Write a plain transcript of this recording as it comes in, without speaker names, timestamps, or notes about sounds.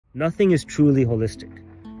Nothing is truly holistic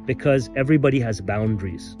because everybody has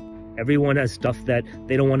boundaries. Everyone has stuff that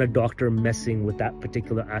they don't want a doctor messing with that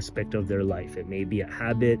particular aspect of their life. It may be a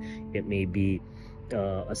habit, it may be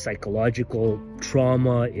a psychological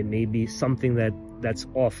trauma, it may be something that's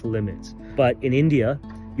off limits. But in India,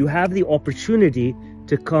 you have the opportunity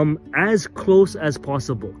to come as close as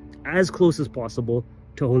possible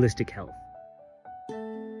to holistic health.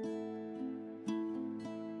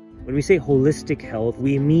 When we say holistic health,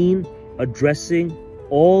 we mean addressing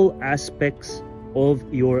all aspects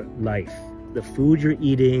of your life. The food you're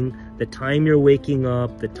eating, the time you're waking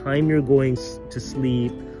up, the time you're going to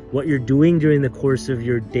sleep, what you're doing during the course of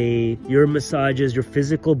your day, your massages, your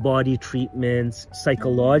physical body treatments,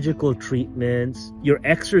 psychological treatments, your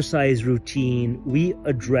exercise routine. We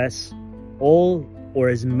address all or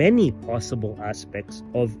as many possible aspects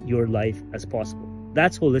of your life as possible.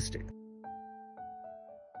 That's holistic.